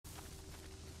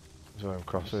Zone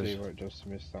crosses. See what it does to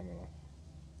my stamina.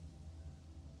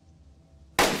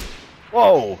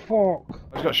 Whoa! Fuck!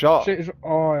 I just got shot. Shit is.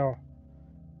 Oh, yeah.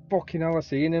 Fucking hell, I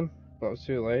seen him. But it was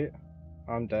too late.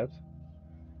 I'm dead.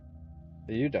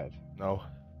 Are you dead? No.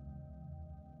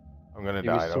 I'm gonna He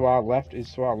die was to though. our left.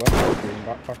 He's to our left. With a green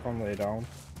backpack on, lay down.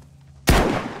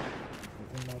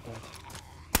 I'm not dead.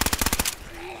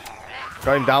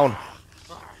 Got him down.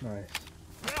 Nice.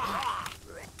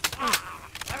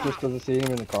 Just as I see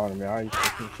him in the corner of my eye, he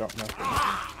fucking shot me.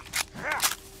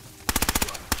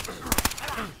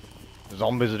 The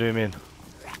zombies are doing me in.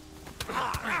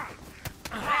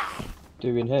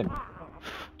 Doing him?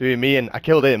 Doing me in. I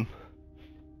killed him.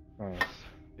 Nice.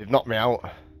 They've knocked me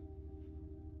out.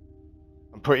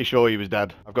 I'm pretty sure he was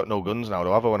dead. I've got no guns now, do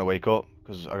I have when I wake up?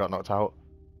 Because I got knocked out.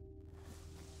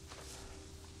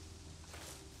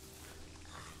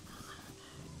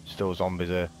 Still zombies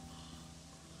here.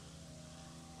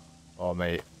 Oh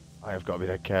mate, I have got to be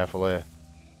dead careful here.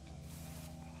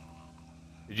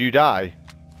 Did you die?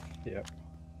 Yep.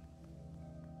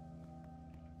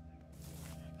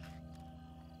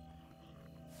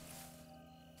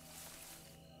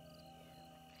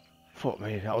 Fuck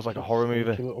me, that was like a horror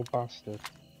movie. You little bastard.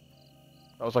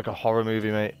 That was like a horror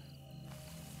movie, mate.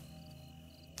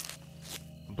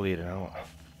 I'm bleeding out.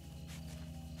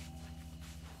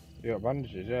 You got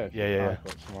bandages, yeah? Yeah. I've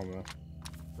got some on there.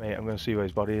 Mate, I'm gonna see where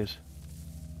his body is.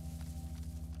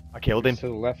 I killed him. To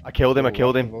the left. I killed him, to I the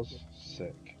killed left him. of us.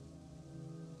 Sick.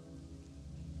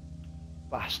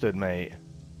 Bastard, mate.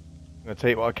 I'm gonna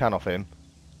take what I can off him.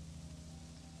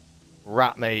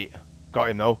 Rat, mate. Got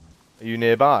him though. Are you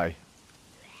nearby?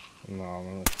 No, I'm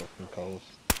on the fucking coast.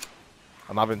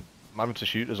 I'm having to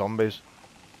shoot the zombies.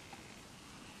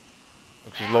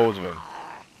 Look, there's loads of them.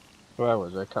 Where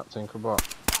was it? Captain Cabot?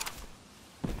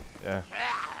 Yeah.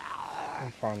 I'll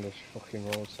find this fucking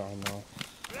road sign now.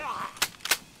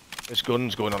 This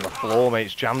gun's going on the floor, mate.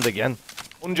 It's jammed again.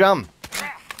 Unjam.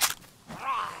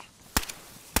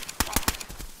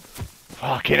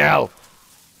 Fucking hell.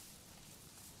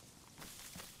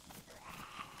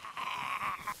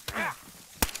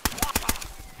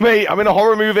 Mate, I'm in a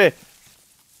horror movie.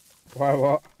 Why,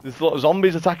 what? There's a lot of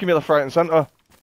zombies attacking me left, right and centre.